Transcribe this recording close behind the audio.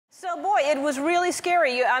So, boy, it was really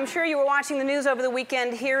scary. I'm sure you were watching the news over the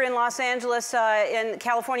weekend here in Los Angeles, in the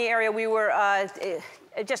California area. We were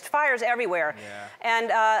just fires everywhere.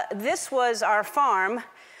 Yeah. And this was our farm.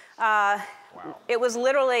 Wow. It was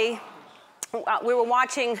literally, we were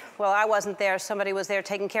watching, well, I wasn't there. Somebody was there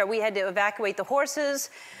taking care. We had to evacuate the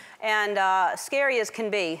horses, and scary as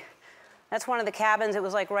can be. That's one of the cabins. It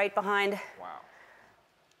was like right behind. Wow.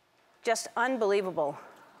 Just unbelievable.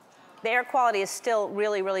 The air quality is still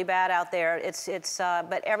really, really bad out there.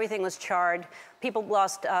 But everything was charred. People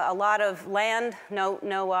lost a lot of land.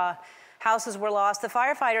 No houses were lost. The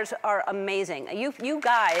firefighters are amazing. You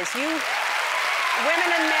guys, women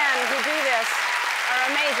and men who do this are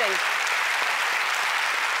amazing.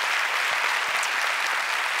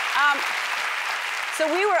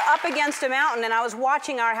 So we were up against a mountain, and I was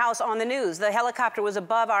watching our house on the news. The helicopter was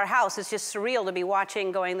above our house. It's just surreal to be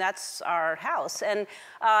watching, going, that's our house. And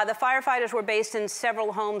the firefighters were based in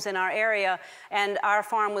several homes in our area, and our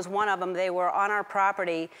farm was one of them. They were on our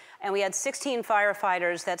property, and we had 16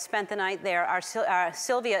 firefighters that spent the night there.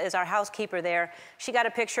 Sylvia is our housekeeper there. She got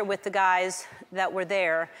a picture with the guys that were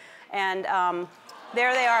there, and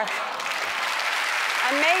there they are.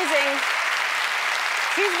 Amazing.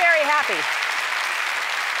 She's very happy.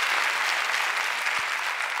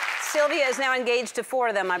 Sylvia is now engaged to 4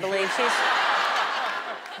 of them, I believe.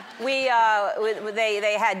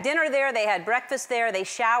 They had dinner there, they had breakfast there, they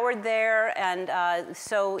showered there, and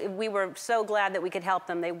so we were so glad that we could help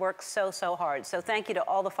them. They worked so hard. So thank you to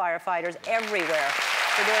all the firefighters everywhere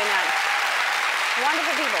for doing that.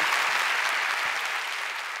 Wonderful people.